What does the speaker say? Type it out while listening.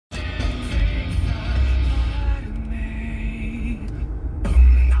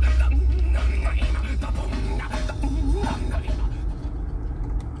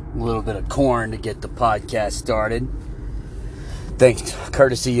little bit of corn to get the podcast started. Thanks,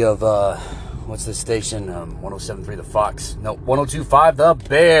 courtesy of, what's this station? 107.3 The Fox. No, 102.5 The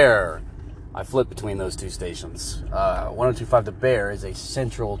Bear. I flip between those two stations. 102.5 The Bear is a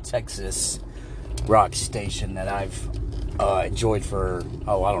Central Texas rock station that I've enjoyed for,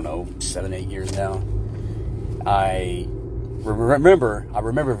 7-8 years now. I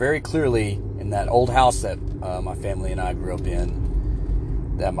remember very clearly in that old house that my family and I grew up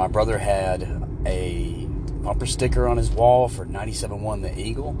in, that my brother had a bumper sticker on his wall for 97.1 The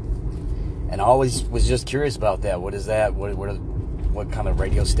Eagle, and I always was just curious about that. What is that? What kind of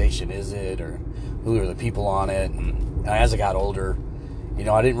radio station is it, or who are the people on it? And as I got older,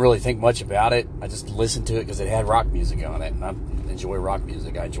 I didn't really think much about it. I just listened to it because it had rock music on it, and I enjoy rock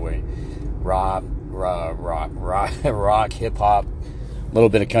music. I enjoy rock, hip hop, a little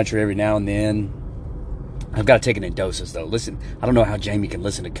bit of country every now and then. I've got to take it in doses, though. Listen, I don't know how Jamie can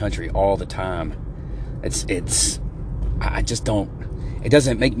listen to country all the time. I just don't. It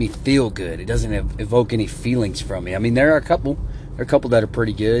doesn't make me feel good. It doesn't evoke any feelings from me. I mean, there are a couple that are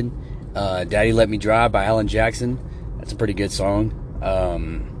pretty good. Daddy Let Me Drive by Alan Jackson. That's a pretty good song.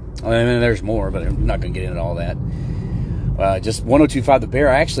 There's more, but I'm not going to get into all that. Just 102.5 The Bear.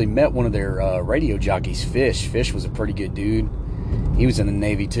 I actually met one of their radio jockeys, Fish. Fish was a pretty good dude. He was in the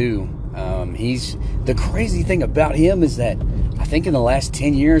Navy too. The crazy thing about him is that I think in the last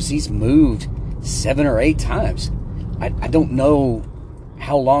 10 years he's moved 7 or 8 times. I don't know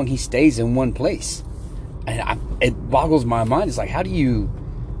how long he stays in one place, and it boggles my mind. It's like, how do you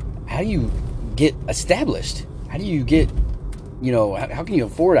get established? How do you get, how can you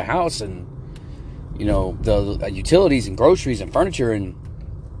afford a house and the utilities and groceries and furniture and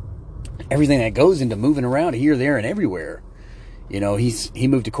everything that goes into moving around here, there, and everywhere? He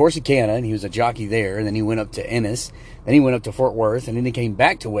moved to Corsicana, and he was a jockey there, and then he went up to Ennis, then he went up to Fort Worth, and then he came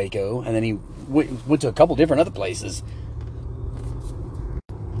back to Waco, and then he went to a couple different other places.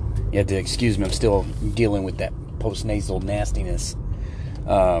 You have to excuse me, I'm still dealing with that post-nasal nastiness.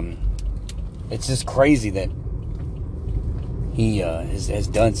 It's just crazy that he has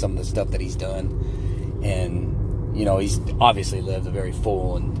done some of the stuff that he's done, and he's obviously lived a very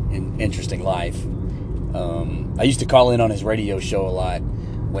full and interesting life. I used to call in on his radio show a lot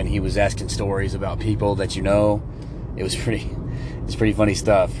when he was asking stories about people that it was pretty funny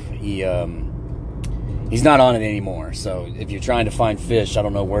stuff. He's not on it anymore, so if you're trying to find Fish, I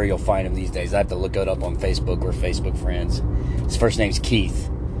don't know where you'll find him these days. I have to look it up on Facebook. We're Facebook friends. His first name's Keith.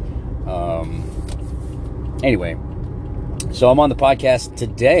 Anyway, so I'm on the podcast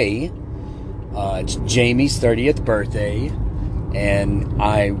today. It's Jamie's 30th birthday, and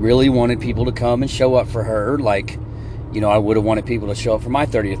I really wanted people to come and show up for her. Like, I would have wanted people to show up for my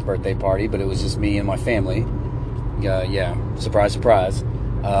 30th birthday party, but it was just me and my family. Surprise, surprise.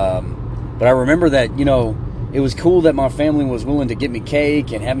 But I remember that, it was cool that my family was willing to get me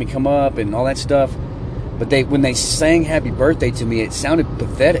cake and have me come up and all that stuff. But when they sang happy birthday to me, it sounded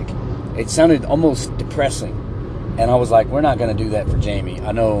pathetic. It sounded almost depressing. And I was like, we're not going to do that for Jamie.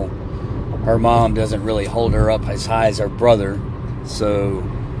 I know her mom doesn't really hold her up as high as her brother. So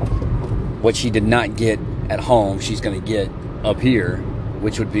what she did not get at home, she's going to get up here,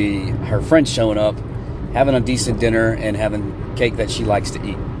 which would be her friends showing up, having a decent dinner, and having cake that she likes to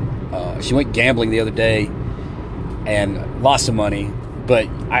eat. She went gambling the other day and lost some money, but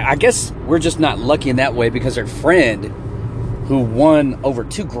I guess we're just not lucky in that way, because her friend, who won over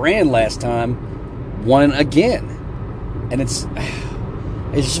 $2,000 last time, won again. And it's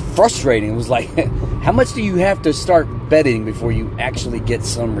just frustrating. It was like, how much do you have to start betting before you actually get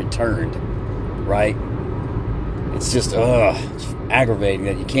some returned, right? It's just it's aggravating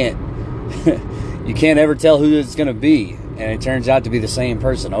that you can't ever tell who it's going to be, and it turns out to be the same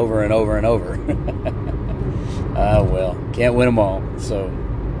person over and over and over. Well, can't win them all. So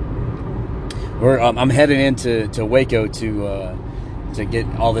I'm heading into Waco to get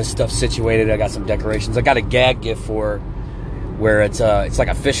all this stuff situated. I got some decorations. I got a gag gift for her, where it's like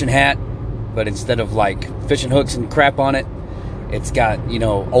a fishing hat, but instead of like fishing hooks and crap on it, it's got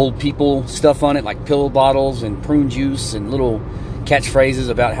old people stuff on it, like pill bottles and prune juice and little catchphrases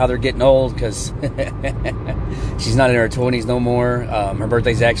about how they're getting old, because she's not in her 20s no more. Her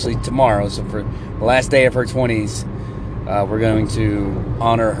birthday's actually tomorrow, so for the last day of her 20s, we're going to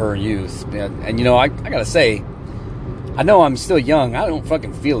honor her youth. And I gotta say, I know I'm still young. I don't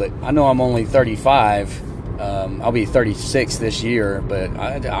fucking feel it. I know I'm only 35. I'll be 36 this year, but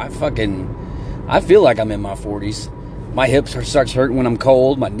I feel like I'm in my 40s. My hips starts hurting when I'm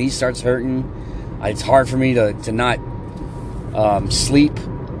cold. My knee starts hurting. It's hard for me to not sleep.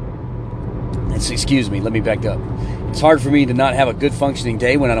 Excuse me, let me back up. It's hard for me to not have a good functioning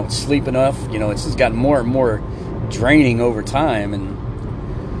day when I don't sleep enough. You know, it's just gotten more and more draining over time. And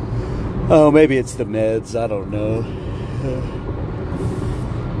oh, maybe it's the meds. I don't know.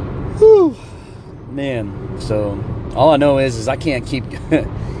 Whew. Man, so all I know is I can't keep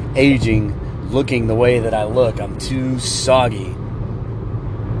aging looking the way that I look. I'm too soggy.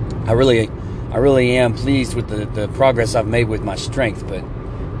 I really am pleased with the progress I've made with my strength, but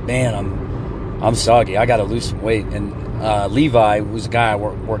man, I'm soggy. I got to lose some weight. And Levi, who's a guy I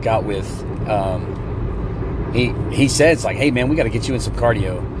work out with, he said, it's like, hey man, we got to get you in some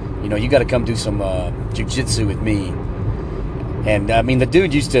cardio. You know, you got to come do some jiu-jitsu with me. And I mean, the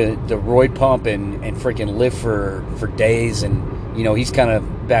dude used to roid pump and freaking lift for days, and you know, he's kind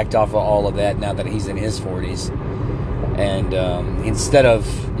of backed off of all of that now that he's in his 40s. And instead of,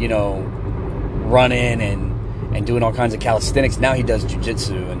 you know, running and doing all kinds of calisthenics, now he does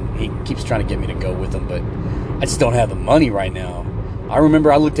jiu-jitsu, and he keeps trying to get me to go with him, but I just don't have the money right now. I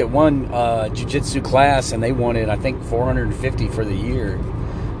remember I looked at one jiu-jitsu class, and they wanted, I think, $450 for the year,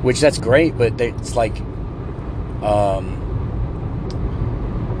 which that's great, but it's like,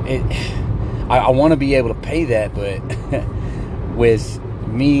 I want to be able to pay that, but with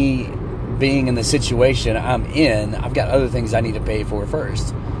me being in the situation I'm in, I've got other things I need to pay for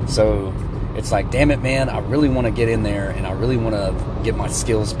first. So it's like, damn it, man, I really want to get in there, and I really want to get my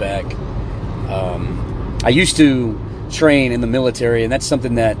skills back. I used to train in the military, and that's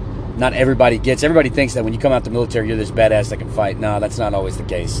something that not everybody gets. Everybody thinks that when you come out the military, you're this badass that can fight. No, that's not always the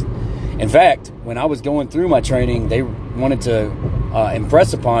case. In fact, when I was going through my training, they wanted to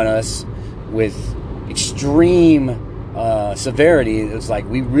impress upon us with extreme severity. It was like,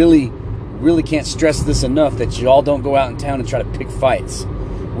 we really can't stress this enough that you all don't go out in town and try to pick fights.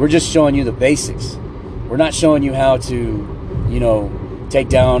 We're just showing you the basics. We're not showing you how to, you know, take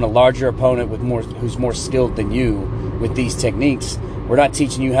down a larger opponent who's more skilled than you with these techniques. We're not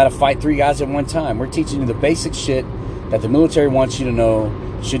teaching you how to fight 3 guys at one time. We're teaching you the basic shit that the military wants you to know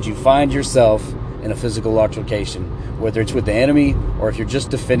should you find yourself in a physical altercation, whether it's with the enemy or if you're just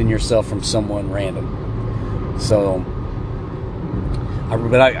defending yourself from someone random. So,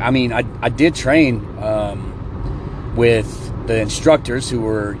 I did train with the instructors who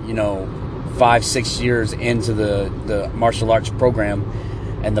were, you know, 5-6 years into the martial arts program,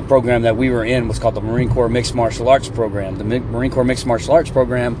 and the program that we were in was called the Marine Corps Mixed Martial Arts Program. The Marine Corps Mixed Martial Arts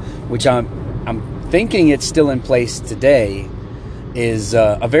Program, which I'm thinking it's still in place today, is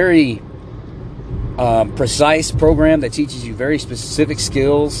a very precise program that teaches you very specific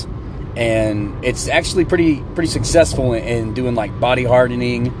skills, and it's actually pretty successful in doing like body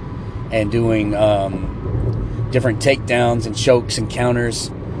hardening and doing different takedowns and chokes and counters.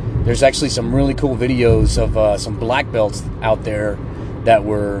 There's actually some really cool videos of some black belts out there that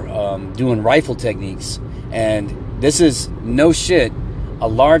were doing rifle techniques, and this is no shit, a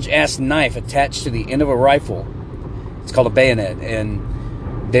large ass knife attached to the end of a rifle. It's called a bayonet, and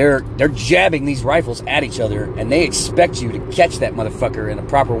they're jabbing these rifles at each other, and they expect you to catch that motherfucker in a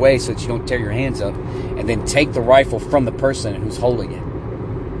proper way so that you don't tear your hands up, and then take the rifle from the person who's holding it.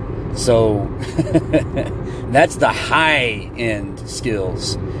 So that's the high-end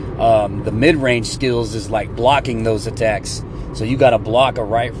skills. The mid-range skills is like blocking those attacks. So you got to block a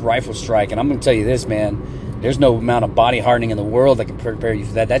rifle strike, and I'm going to tell you this, man. There's no amount of body hardening in the world that can prepare you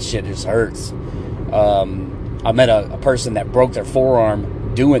for that. That shit just hurts. I met a person that broke their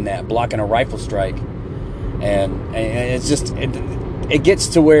forearm doing that, blocking a rifle strike, and it's just it gets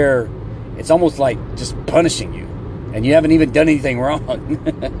to where it's almost like just punishing you, and you haven't even done anything wrong.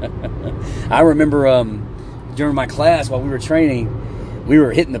 I remember during my class while we were training, we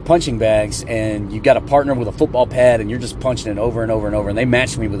were hitting the punching bags, and you got a partner with a football pad, and you're just punching it over and over and over. And they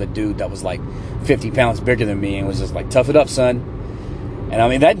matched me with a dude that was like 50 pounds bigger than me, and was just like, tough it up, son. And I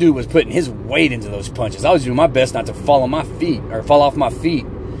mean, that dude was putting his weight into those punches. I was doing my best not to fall off my feet.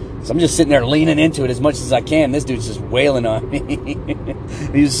 So I'm just sitting there leaning into it as much as I can. This dude's just wailing on me.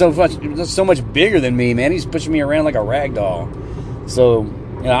 He was so much bigger than me, man. He's pushing me around like a rag doll. So,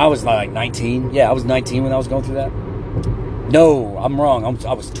 you know, I was like 19. Yeah, I was 19 when I was going through that. No, I'm wrong.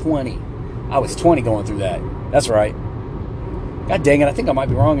 I was 20. I was 20 going through that. That's right. God dang it, I think I might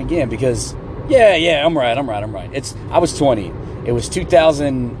be wrong again because, yeah, I'm right. I was 20. It was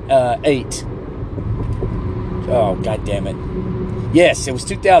 2008. Oh, God damn it. Yes, it was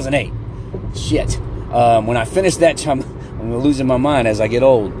 2008. Shit. When I finished that time, I'm losing my mind as I get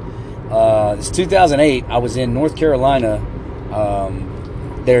old. It's 2008. I was in North Carolina.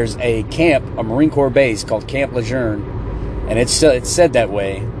 There's a camp, a Marine Corps base called Camp Lejeune. And it's said that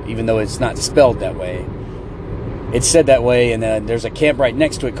way, even though it's not spelled that way. It's said that way, and then there's a camp right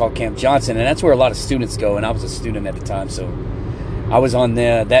next to it called Camp Johnson, and that's where a lot of students go, and I was a student at the time, so I was on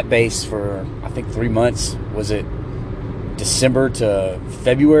that base for, I think, 3 months. Was it December to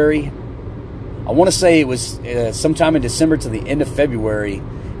February? I want to say it was sometime in December to the end of February,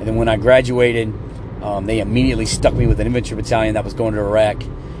 and then when I graduated, they immediately stuck me with an infantry battalion that was going to Iraq,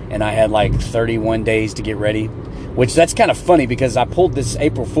 and I had like 31 days to get ready, which that's kind of funny because I pulled this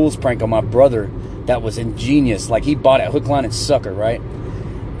April Fool's prank on my brother that was ingenious. Like, he bought it hook, line, and sucker, right?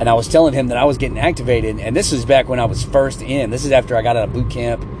 And I was telling him that I was getting activated, and this is back when I was first in. This is after I got out of boot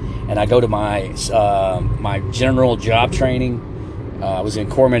camp, and I go to my my general job training. I was in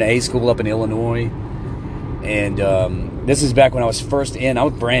Corpsman A school up in Illinois, and this is back when I was first in. I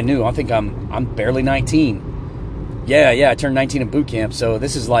was brand new. I think I'm barely 19. Yeah, I turned 19 in boot camp, so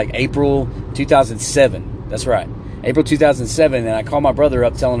this is like April 2007. That's right, April 2007, and I called my brother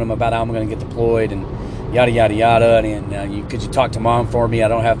up telling him about how I'm going to get deployed and yada, yada, yada, and could you talk to Mom for me? I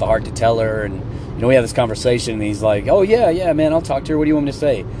don't have the heart to tell her, and we had this conversation, and he's like, oh, yeah, man, I'll talk to her. What do you want me to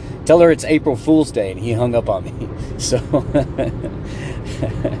say? Tell her it's April Fool's Day, and he hung up on me. So,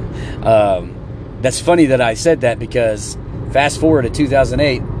 that's funny that I said that, because fast forward to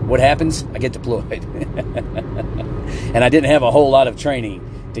 2008, what happens? I get deployed. And I didn't have a whole lot of training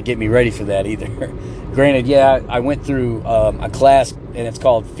to get me ready for that either. Granted, yeah, I went through a class, and it's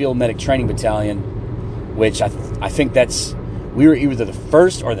called Field Medic Training Battalion, which I think we were either the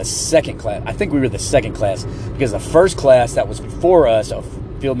first or the second class. I think we were the second class, because the first class that was before us, a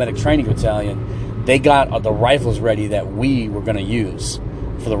Field Medic Training Battalion, they got the rifles ready that we were going to use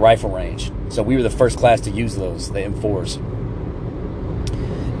for the rifle range. So we were the first class to use those, the M4s.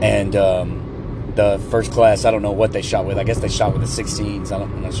 And the first class, I don't know what they shot with. I guess they shot with the 16s.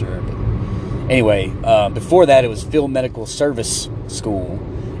 I'm not sure. But anyway, before that, it was Field Medical Service School.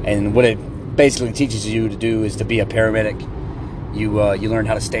 And what it basically teaches you to do is to be a paramedic. You learn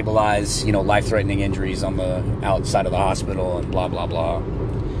how to stabilize, life-threatening injuries on the outside of the hospital and blah, blah, blah.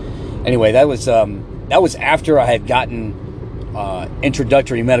 Anyway, that was after I had gotten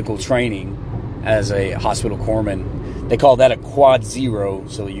introductory medical training as a hospital corpsman. They call that a quad zero.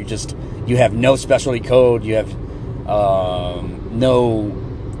 So you have no specialty code. You have no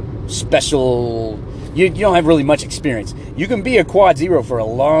special. You don't have really much experience. You can be a quad zero for a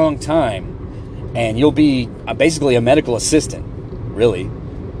long time, and you'll be basically a medical assistant, really.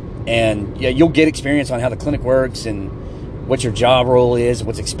 And yeah, you'll get experience on how the clinic works and what your job role is,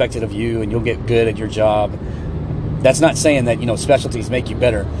 what's expected of you, and you'll get good at your job. That's not saying that, specialties make you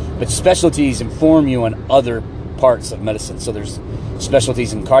better, but specialties inform you on other parts of medicine. So there's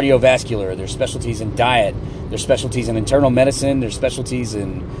specialties in cardiovascular, there's specialties in diet, there's specialties in internal medicine, there's specialties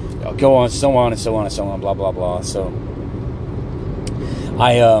in go on, so on, and so on, and so on, blah, blah, blah. So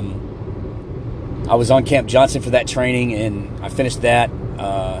I was on Camp Johnson for that training, and I finished that.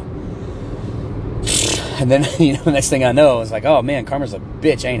 And then, the next thing I know, I was like, oh man, karma's a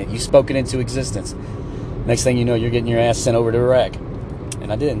bitch, ain't it? You spoke it into existence. Next thing you know, you're getting your ass sent over to Iraq.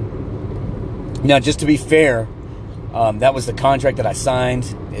 And I did. Now, just to be fair, that was the contract that I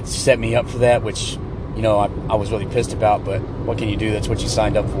signed. It set me up for that, which, I was really pissed about, but what can you do? That's what you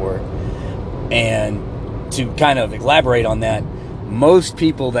signed up for. And to kind of elaborate on that, most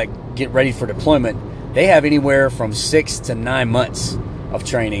people that get ready for deployment, they have anywhere from 6 to 9 months of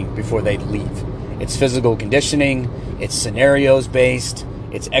training before they leave. It's physical conditioning, it's scenarios based,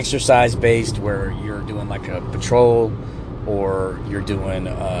 it's exercise based, where you're doing like a patrol, or you're doing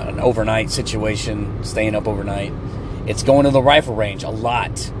an overnight situation, staying up overnight. It's going to the rifle range a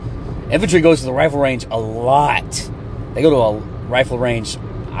lot. Infantry goes to the rifle range a lot. They go to a rifle range,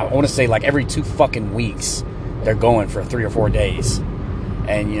 I want to say like every 2 fucking weeks. They're going for 3 or 4 days.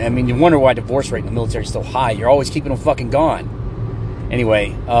 And you wonder why divorce rate in the military is so high. You're always keeping them fucking gone.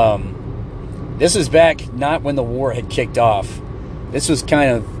 Anyway, this is back not when the war had kicked off. This was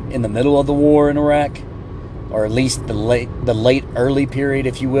kind of in the middle of the war in Iraq, or at least the late early period,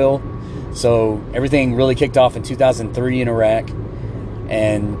 if you will. So everything really kicked off in 2003 in Iraq,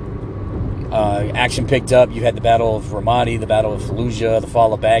 and action picked up. You had the Battle of Ramadi, the Battle of Fallujah, the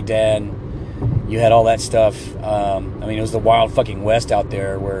fall of Baghdad. You had all that stuff. It was the wild fucking West out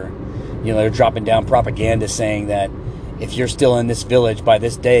there, where they're dropping down propaganda saying that if you're still in this village by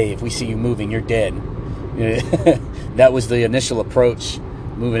this day, if we see you moving, you're dead. That was the initial approach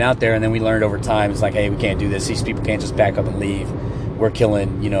moving out there, and then we learned over time, it's like, hey, we can't do this. These people can't just back up and leave. We're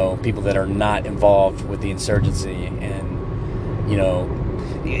killing, people that are not involved with the insurgency. And,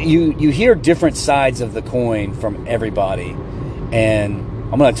 you hear different sides of the coin from everybody. And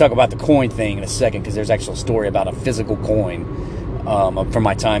I'm going to talk about the coin thing in a second, because there's actually a story about a physical coin from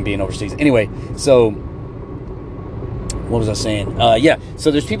my time being overseas. Anyway, so what was I saying? Yeah,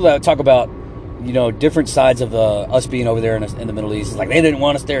 so there's people that talk about, different sides of us being over there in the Middle East. It's like, they didn't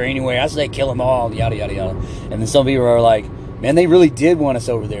want us there anyway. I say kill them all, yada, yada, yada. And then some people are like, man, they really did want us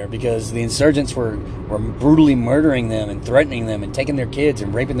over there because the insurgents were brutally murdering them and threatening them and taking their kids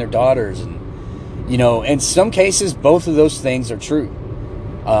and raping their daughters. And, in some cases, both of those things are true.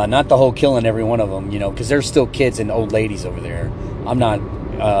 Not the whole killing every one of them, because there's still kids and old ladies over there. I'm not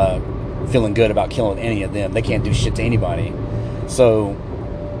feeling good about killing any of them. They can't do shit to anybody. So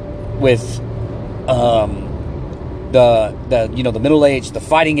with the middle age, the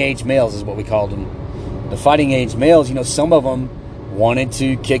fighting age males is what we called them. The fighting age males, some of them wanted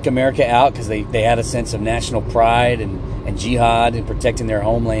to kick America out because they had a sense of national pride and jihad and protecting their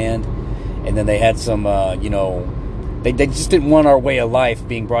homeland. And then they had some, they just didn't want our way of life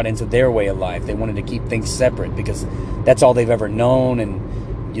being brought into their way of life. They wanted to keep things separate because that's all they've ever known.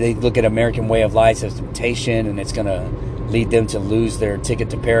 And they look at American way of life as temptation, and it's going to lead them to lose their ticket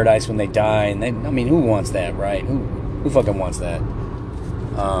to paradise when they die. And who wants that, right? Who fucking wants that?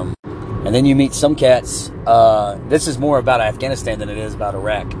 And then you meet some cats. This is more about Afghanistan than it is about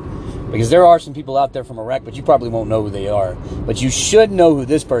Iraq. Because there are some people out there from Iraq, but you probably won't know who they are. But you should know who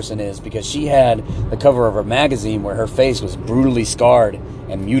this person is, because she had the cover of her magazine where her face was brutally scarred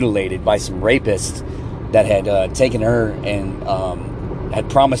and mutilated by some rapists that had taken her and had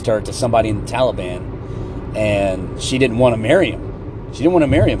promised her to somebody in the Taliban. And she didn't want to marry him. She didn't want to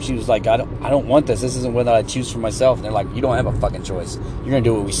marry him. She was like, I don't want this. This isn't what I choose for myself. And they're like, you don't have a fucking choice. You're going to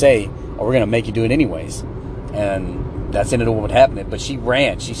do what we say, or we're going to make you do it anyways. And that's ended up what happened. But she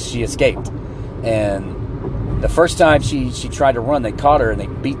ran. She escaped. And the first time she tried to run, they caught her,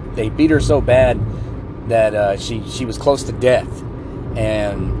 and they beat her so bad that she was close to death.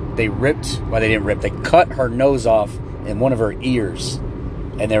 And they cut her nose off in one of her ears.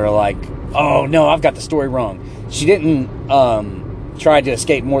 And they were like, oh no, I've got the story wrong. She didn't try to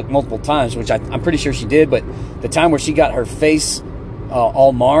escape multiple times, which I'm pretty sure she did. But the time where she got her face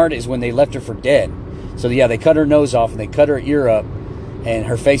all marred is when they left her for dead. So yeah, they cut her nose off and they cut her ear up, and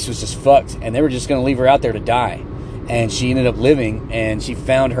her face was just fucked, and they were just going to leave her out there to die. And she ended up living, and she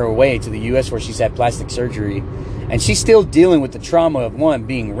found her way to the U.S. where she's had plastic surgery, and she's still dealing with the trauma of, one,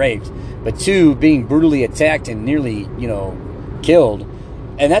 being raped, but two, being brutally attacked and nearly, killed.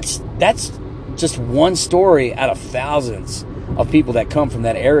 And that's just one story out of thousands of people that come from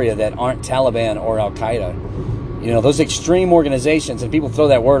that area that aren't Taliban or Al-Qaeda. Those extreme organizations, and people throw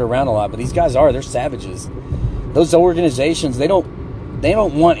that word around a lot, but these guys they're savages. Those organizations, they don't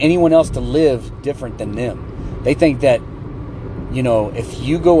want anyone else to live different than them. They think that, if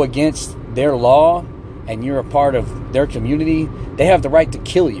you go against their law and you're a part of their community, they have the right to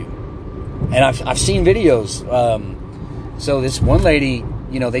kill you. And I've seen videos. So this one lady,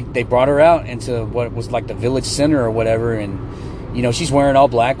 they brought her out into what was like the village center or whatever, and, she's wearing all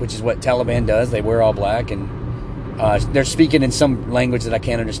black, which is what Taliban does. They wear all black, and they're speaking in some language that I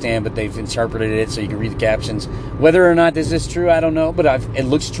can't understand, but they've interpreted it so you can read the captions. Whether or not this is true, I don't know, but it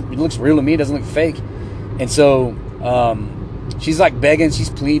looks real to me. It doesn't look fake. And so she's like begging, she's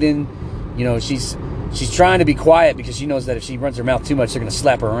pleading. She's trying to be quiet because she knows that if she runs her mouth too much, they're going to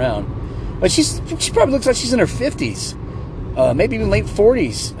slap her around. But she probably looks like she's in her 50s, maybe even late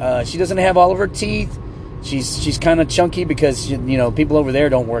 40s. She doesn't have all of her teeth. She's kind of chunky because people over there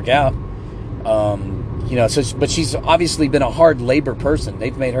don't work out. But she's obviously been a hard labor person.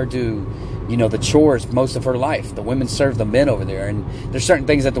 They've made her do, the chores most of her life. The women serve the men over there, and there's certain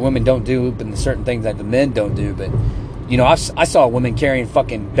things that the women don't do, but there's certain things that the men don't do. But, I saw women carrying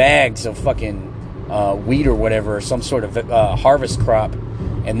fucking bags of fucking wheat or whatever, or some sort of harvest crop,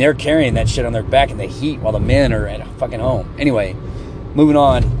 and they're carrying that shit on their back in the heat while the men are at fucking home. Anyway, moving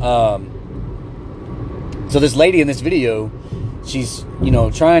on. So this lady in this video, she's,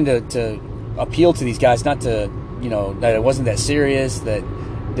 trying to appeal to these guys not to, that it wasn't that serious, that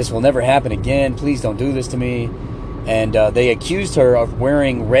this will never happen again. Please don't do this to me. And they accused her of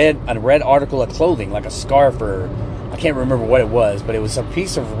wearing a red article of clothing, like a scarf, or I can't remember what it was, but it was a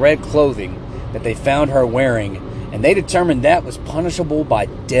piece of red clothing that they found her wearing, and they determined that was punishable by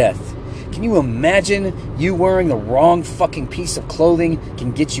death. Can you imagine you wearing the wrong fucking piece of clothing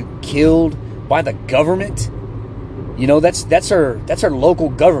can get you killed by the government? That's her local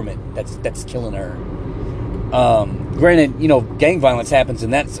government that's killing her. Granted, gang violence happens,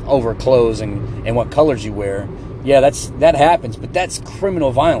 and that's over clothes and what colors you wear. Yeah, that happens, but that's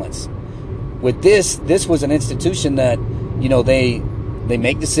criminal violence. With this was an institution that, they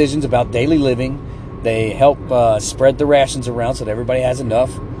make decisions about daily living. They help spread the rations around so that everybody has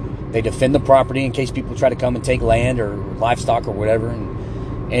enough. They defend the property in case people try to come and take land or livestock or whatever.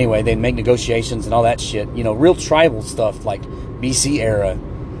 And Anyway, they'd make negotiations and all that shit. You know, real tribal stuff like BC era.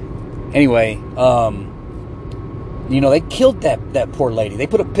 Anyway, you know, they killed that poor lady. They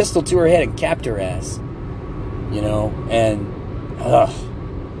put a pistol to her head and capped her ass. You know, and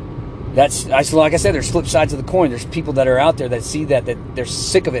that's like I said, there's flip sides of the coin. There's people that are out there that see that they're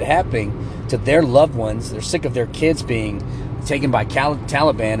sick of it happening to their loved ones. They're sick of their kids being taken by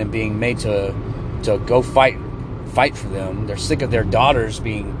Taliban and being made to go fight for them. They're sick of their daughters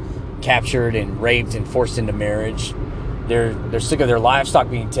being captured and raped and forced into marriage. They're sick of their livestock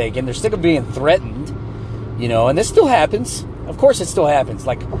being taken. They're sick of being threatened, you know, and this still happens. Of course it still happens.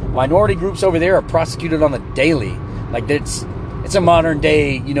 Like, minority groups over there are prosecuted on the daily. Like, it's a modern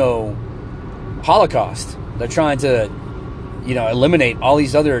day, you know, Holocaust. They're trying to, you know, eliminate all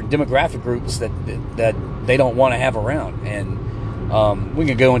these other demographic groups that they don't want to have around. And we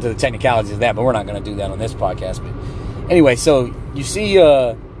can go into the technicalities of that, but we're not going to do that on this podcast. But anyway, so you see,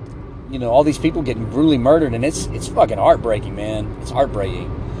 you know, all these people getting brutally murdered, and it's fucking heartbreaking, man. It's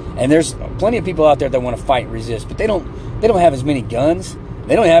heartbreaking. And there's plenty of people out there that want to fight and resist, but they don't have as many guns.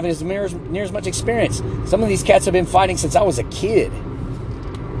 They don't have near as much experience. Some of these cats have been fighting since I was a kid.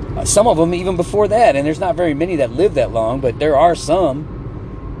 Some of them even before that, and there's not very many that live that long, but there are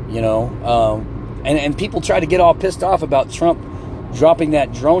some, you know. And people try to get all pissed off about Trump dropping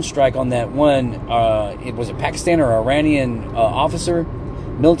that drone strike on that one, it was a Pakistan or Iranian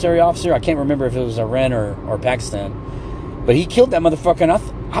military officer. I can't remember if it was Iran or Pakistan. But he killed that motherfucker, and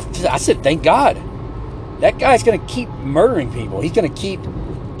I said, thank God. That guy's going to keep murdering people. He's going to keep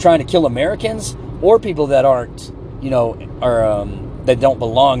trying to kill Americans or people that aren't, you know, that don't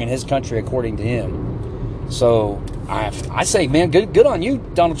belong in his country according to him. So I say, man, good on you,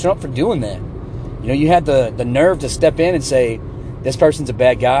 Donald Trump, for doing that. You know, you had the nerve to step in and say, this person's a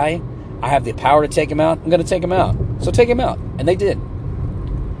bad guy. I have the power to take him out. I'm going to take him out. So take him out. And they did.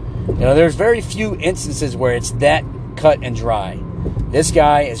 You know, there's very few instances where it's that cut and dry. This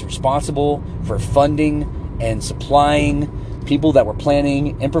guy is responsible for funding and supplying people that were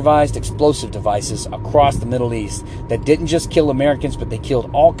planning improvised explosive devices across the Middle East that didn't just kill Americans, but they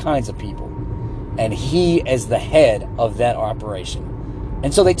killed all kinds of people. And he is the head of that operation.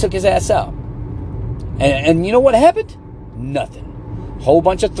 And so they took his ass out. And you know what happened? Nothing. Whole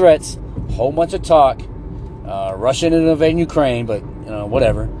bunch of threats, whole bunch of talk. Russia and invading Ukraine, but you know,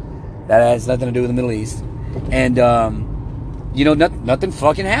 whatever. That has nothing to do with the Middle East. And you know, nothing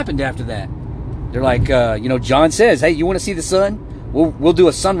fucking happened after that. They're like, you know, John says, hey, you want to see the sun? We'll do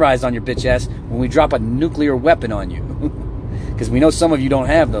a sunrise on your bitch ass when we drop a nuclear weapon on you. Because we know some of you don't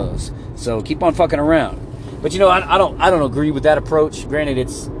have those. So keep on fucking around. But you know, I don't agree with that approach. Granted,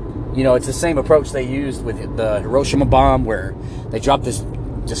 it's, you know, it's the same approach they used with the Hiroshima bomb, where they dropped this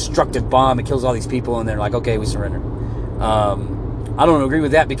destructive bomb, it kills all these people, and they're like, okay, we surrender. I don't agree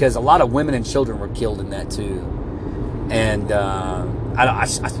with that, because a lot of women and children were killed in that too. And I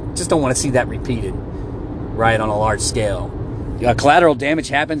just don't want to see that repeated, right, on a large scale. Collateral damage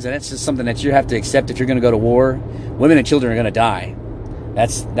happens, and it's just something that you have to accept if you're going to go to war. Women and children are going to die.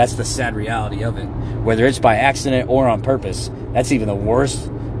 That's the sad reality of it. Whether it's by accident or on purpose, that's even the worst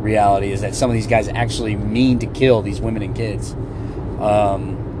reality, is that some of these guys actually mean to kill these women and kids.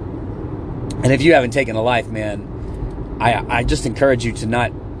 And if you haven't taken a life, man, I just encourage you to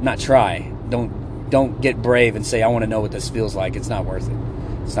not try. Don't get brave and say, I want to know what this feels like. It's not worth it.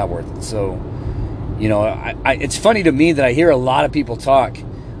 It's not worth it. So, you know, it's funny to me that I hear a lot of people talk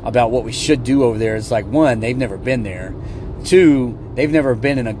about what we should do over there. It's like, one, they've never been there. Two, they've never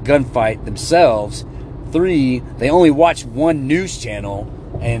been in a gunfight themselves. Three, they only watch one news channel.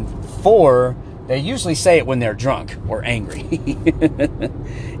 And four, they usually say it when they're drunk or angry.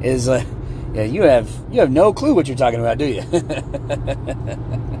 Yeah, you have no clue what you're talking about, do you?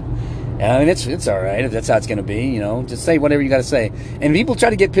 I mean, it's all right if that's how it's going to be, you know. Just say whatever you got to say. And people try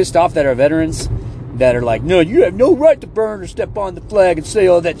to get pissed off that are veterans, that are like, no, you have no right to burn or step on the flag and say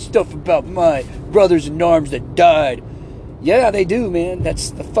all that stuff about my brothers in arms that died. Yeah, they do, man. That's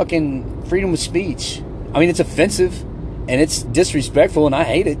the fucking freedom of speech. I mean, it's offensive and it's disrespectful, and I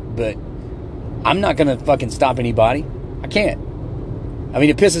hate it, but I'm not going to fucking stop anybody. I can't. I mean,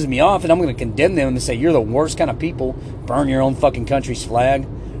 it pisses me off, and I'm going to condemn them and say, you're the worst kind of people. Burn your own fucking country's flag.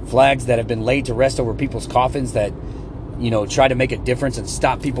 Flags that have been laid to rest over people's coffins that, you know, try to make a difference and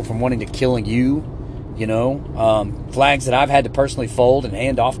stop people from wanting to kill you, you know. Flags that I've had to personally fold and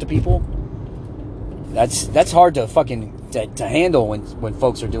hand off to people. That's hard to fucking to handle when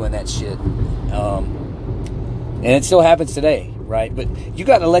folks are doing that shit. And it still happens today, right? But you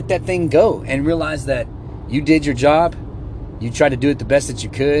got to let that thing go and realize that you did your job. You tried to do it the best that you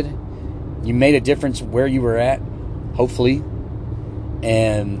could. You made a difference where you were at, hopefully.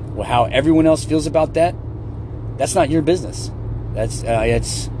 And how everyone else feels about that, that's not your business. That's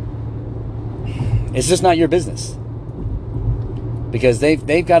it's just not your business. Because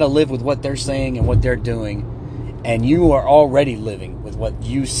they've got to live with what they're saying and what they're doing, and you are already living with what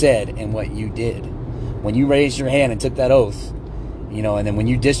you said and what you did. When you raised your hand and took that oath, you know, and then when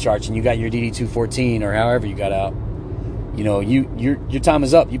you discharged and you got your DD-214 or however you got out, you know, your time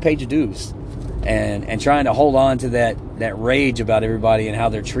is up. You paid your dues. And trying to hold on to that rage about everybody and how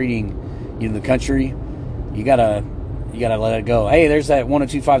they're treating, you know, the country, you gotta let it go. Hey, there's that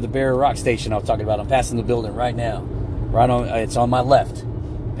 1025 the Bear Rock station I was talking about. I'm passing the building right now. Right on, it's on my left,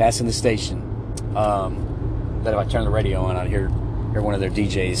 passing the station. That if I turn the radio on, I'd hear one of their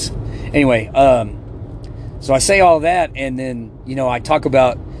DJs. Anyway, so I say all that, and then, you know, I talk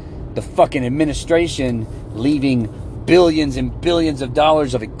about the fucking administration leaving billions and billions of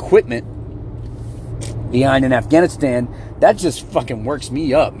dollars of equipment behind in Afghanistan. That just fucking works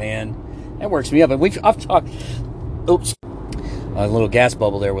me up, man. That works me up. And I've talked. Oops, a little gas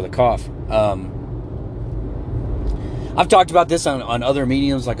bubble there with a cough. I've talked about this on other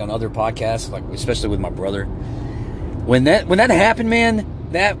mediums, like on other podcasts, like especially with my brother. When that happened, man,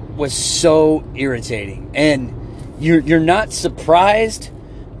 that was so irritating. And you're not surprised,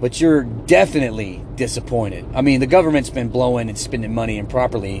 but you're definitely disappointed. I mean, the government's been blowing and spending money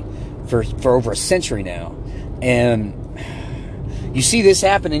improperly for over a century now. And you see this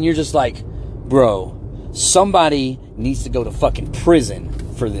happen and you're just like, bro, somebody needs to go to fucking prison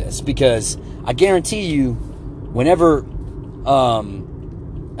for this. Because I guarantee you, whenever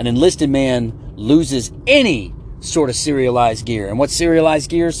an enlisted man loses any sort of serialized gear, and what's serialized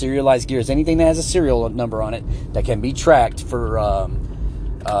gear? Serialized gear is anything that has a serial number on it that can be tracked for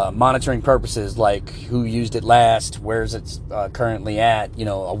monitoring purposes, like who used it last, where's it currently at, you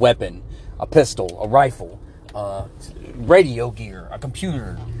know, a weapon, a pistol, a rifle, radio gear, a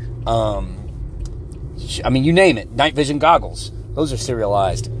computer, I mean, you name it, night vision goggles, those are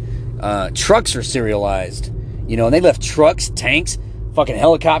serialized. Trucks are serialized. You know, and they left trucks, tanks, fucking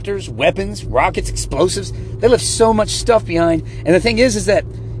helicopters, weapons, rockets, explosives. They left so much stuff behind. And the thing is that,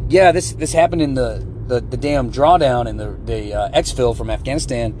 yeah, this happened in the damn drawdown and the exfil from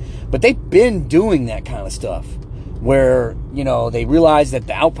Afghanistan. But they've been doing that kind of stuff where, you know, they realize that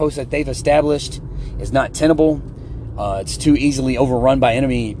the outpost that they've established is not tenable. It's too easily overrun by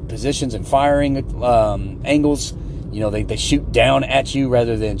enemy positions and firing angles. You know, they shoot down at you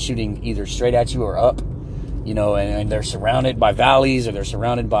rather than shooting either straight at you or up. You know, and they're surrounded by valleys, or they're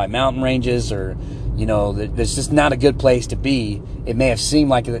surrounded by mountain ranges, or, you know, there's just not a good place to be. It may have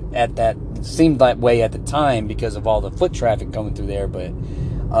seemed like seemed that way at the time because of all the foot traffic coming through there, but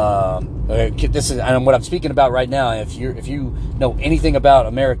this is what I'm speaking about right now. If you know anything about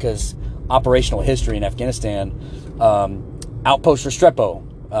America's operational history in Afghanistan, Outpost Restrepo,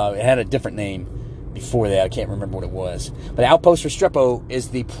 it had a different name before that. I can't remember what it was. But Outpost Restrepo is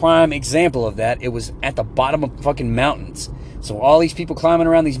the prime example of that. It was at the bottom of fucking mountains. So all these people climbing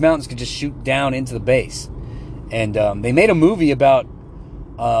around these mountains could just shoot down into the base. And they made a movie about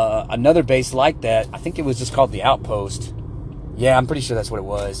another base like that. I think it was just called The Outpost. Yeah, I'm pretty sure that's what it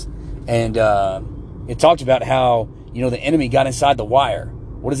was. And it talked about how, you know, the enemy got inside the wire.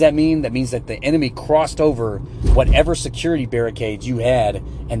 What does that mean? That means that the enemy crossed over whatever security barricades you had,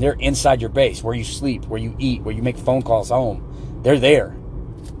 and they're inside your base, where you sleep, where you eat, where you make phone calls home. They're there.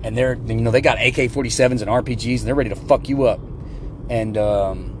 And they got AK-47s and RPGs, and they're ready to fuck you up. And,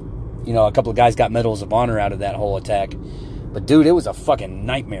 you know, a couple of guys got medals of honor out of that whole attack. But, dude, it was a fucking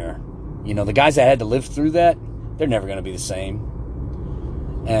nightmare. You know, the guys that had to live through that, they're never going to be the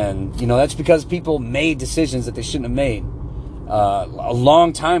same. And, you know, that's because people made decisions that they shouldn't have made. A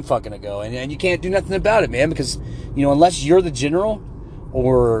long time fucking ago, and you can't do nothing about it, man, because, you know, unless you're the general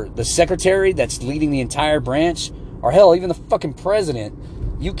or the secretary that's leading the entire branch, or hell, even the fucking president,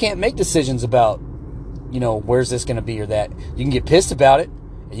 you can't make decisions about, you know, where's this going to be or that. You can get pissed about it,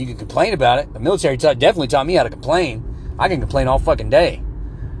 and you can complain about it. The military definitely taught me how to complain. I can complain all fucking day.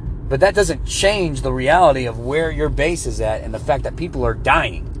 But that doesn't change the reality of where your base is at and the fact that people are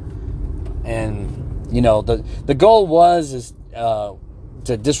dying. And, you know, the goal is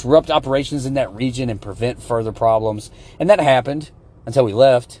to disrupt operations in that region and prevent further problems. And that happened until we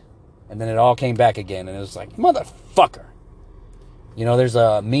left. And then it all came back again. And it was like, motherfucker. You know, there's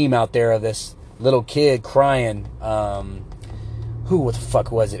a meme out there of this little kid crying. What the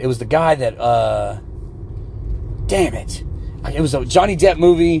fuck was it? It was the guy that, damn it. It was a Johnny Depp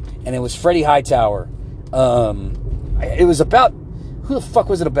movie, and it was Freddie Hightower. It was about, who the fuck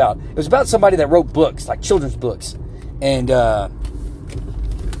was it about? It was about somebody that wrote books, like children's books. And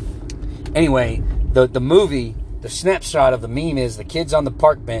anyway, the movie the snapshot of the meme is the kid's on the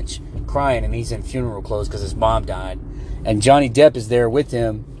park bench crying, and he's in funeral clothes because his mom died. And Johnny Depp is there with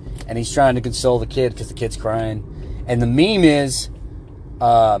him, and he's trying to console the kid because the kid's crying. And the meme is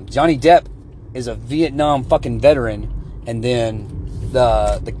Johnny Depp is a Vietnam fucking veteran, and then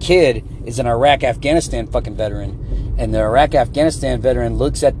the kid is an Iraq-Afghanistan fucking veteran. And the Iraq-Afghanistan veteran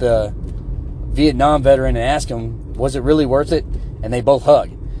looks at the Vietnam veteran and asks him, was it really worth it? And they both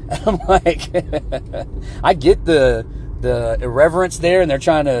hug. I'm like, I get the irreverence there, and they're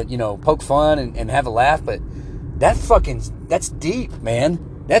trying to, poke fun and have a laugh, but that's deep,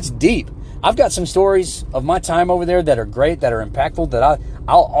 man. That's deep. I've got some stories of my time over there that are great, that are impactful, that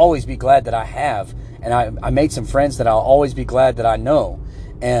I'll always be glad that I have. And I made some friends that I'll always be glad that I know.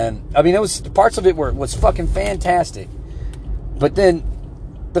 And I mean, parts of it was fucking fantastic. But then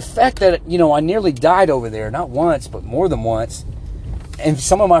the fact that, I nearly died over there, not once, but more than once. And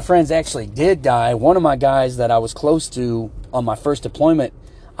some of my friends actually did die. One of my guys that I was close to on my first deployment,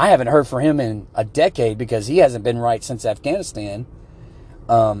 I haven't heard from him in a decade because he hasn't been right since Afghanistan.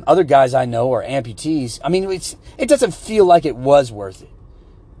 Other guys I know are amputees. I mean, it doesn't feel like it was worth it,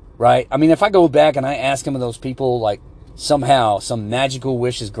 right? I mean, if I go back and I ask some of those people, like, somehow some magical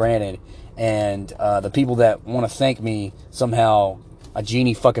wish is granted, and the people that want to thank me, somehow a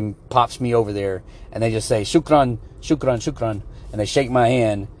genie fucking pops me over there, and they just say, shukran, shukran, shukran, and they shake my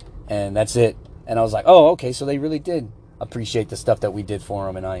hand, and that's it. And I was like, oh, okay, so they really did appreciate the stuff that we did for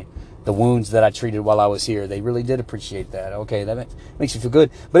them, and the wounds that I treated while I was here, they really did appreciate that. Okay, that makes you feel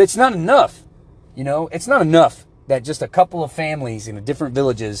good. But it's not enough, it's not enough that just a couple of families in different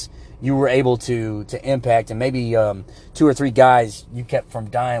villages you were able to impact, and maybe 2 or 3 guys you kept from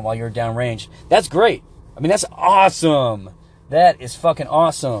dying while you were downrange. That's great. I mean, that's awesome. That is fucking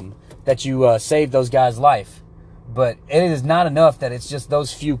awesome that you saved those guys' life. But it is not enough that it's just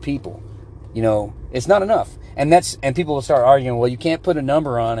those few people. It's not enough. And people will start arguing, well, you can't put a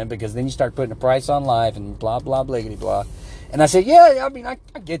number on it because then you start putting a price on life and blah, blah, bliggity, blah. And I say, yeah, I mean, I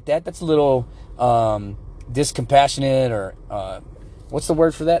get that. That's a little discompassionate, or what's the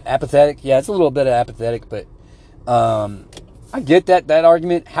word for that? Apathetic. Yeah, it's a little bit of apathetic, but I get that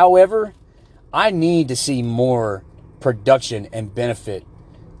argument. However, I need to see more production and benefit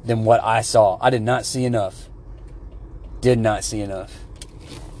than what I saw. I did not see enough. Did not see enough.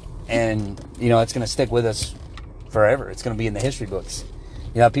 And, it's going to stick with us forever. It's going to be in the history books.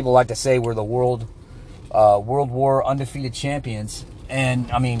 People like to say we're the World War undefeated champions.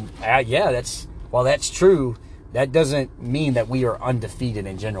 And, I mean, while that's true, that doesn't mean that we are undefeated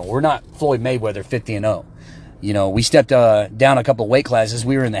in general. We're not Floyd Mayweather 50-0. We stepped down a couple of weight classes.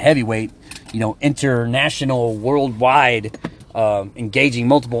 We were in the heavyweight, international, worldwide, engaging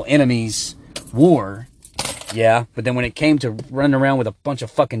multiple enemies war. Yeah, but then when it came to running around with a bunch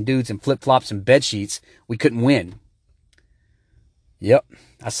of fucking dudes in flip-flops and bed sheets, we couldn't win. Yep,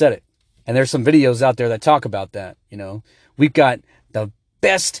 I said it. And there's some videos out there that talk about that, We've got the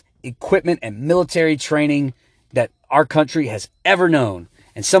best equipment and military training that our country has ever known.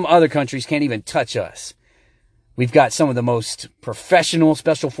 And some other countries can't even touch us. We've got some of the most professional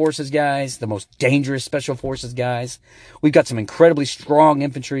special forces guys, the most dangerous special forces guys. We've got some incredibly strong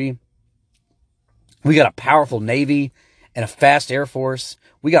infantry. We got a powerful Navy and a fast Air Force.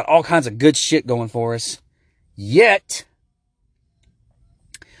 We got all kinds of good shit going for us. Yet,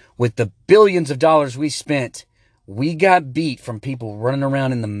 with the billions of dollars we spent, we got beat from people running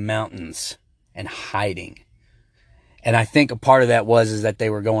around in the mountains and hiding. And I think a part of that is that they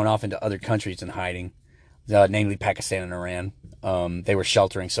were going off into other countries and hiding, namely Pakistan and Iran. They were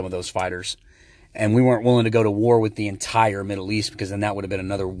sheltering some of those fighters. And we weren't willing to go to war with the entire Middle East, because then that would have been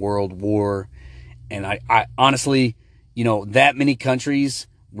another world war. And I honestly, that many countries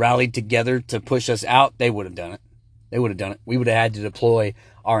rallied together to push us out, they would have done it. They would have done it. We would have had to deploy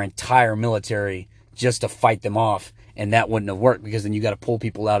our entire military just to fight them off. And that wouldn't have worked, because then you got to pull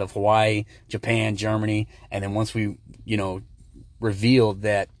people out of Hawaii, Japan, Germany. And then once we, revealed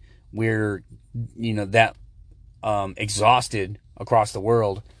that we're, exhausted across the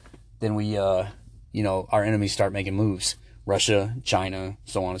world, then we, our enemies start making moves. Russia, China,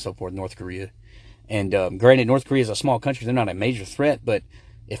 so on and so forth, North Korea. And granted, North Korea is a small country. They're not a major threat. But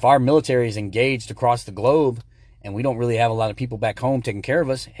if our military is engaged across the globe and we don't really have a lot of people back home taking care of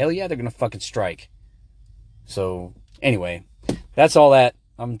us, hell yeah, they're going to fucking strike. So anyway, that's all that.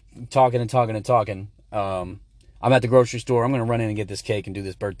 I'm talking and talking and talking. I'm at the grocery store. I'm going to run in and get this cake and do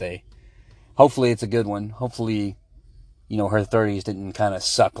this birthday. Hopefully it's a good one. Hopefully, her 30s didn't kind of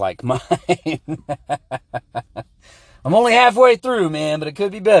suck like mine. I'm only halfway through, man, but it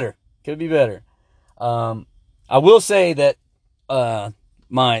could be better. Could be better. I will say that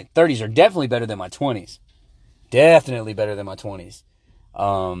my 30s are definitely better than my 20s. Definitely better than my 20s.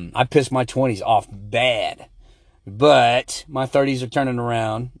 I pissed my 20s off bad. But my 30s are turning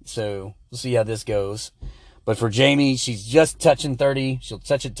around, so we'll see how this goes. But for Jamie, she's just touching 30. She'll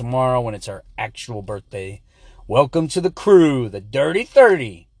touch it tomorrow when it's her actual birthday. Welcome to the crew, the Dirty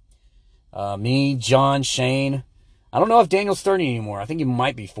 30. Me, John, Shane. I don't know if Daniel's 30 anymore. I think he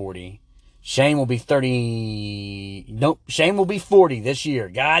might be 40. Shane will be 30. Nope, Shane will be 40 this year.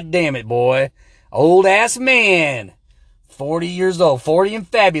 God damn it, boy. Old ass man. 40 years old. 40 and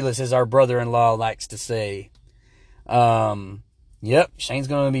fabulous, as our brother-in-law likes to say. Yep, Shane's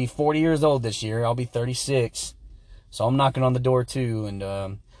going to be 40 years old this year. I'll be 36. So I'm knocking on the door too.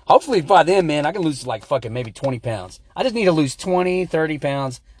 And, hopefully by then, man, I can lose like fucking maybe 20 pounds. I just need to lose 20, 30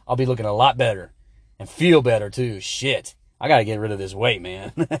 pounds. I'll be looking a lot better and feel better too. Shit. I got to get rid of this weight,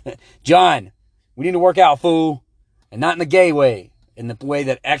 man. John, we need to work out, fool. And not in the gay way. In the way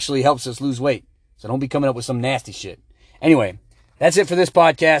that actually helps us lose weight. So don't be coming up with some nasty shit. Anyway, that's it for this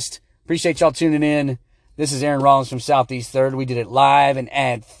podcast. Appreciate y'all tuning in. This is Aaron Rollins from Southeast 3rd. We did it live and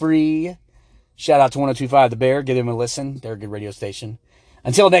ad-free. Shout out to 102.5 The Bear. Give them a listen. They're a good radio station.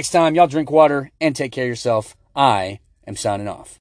 Until next time, y'all drink water and take care of yourself. I am signing off.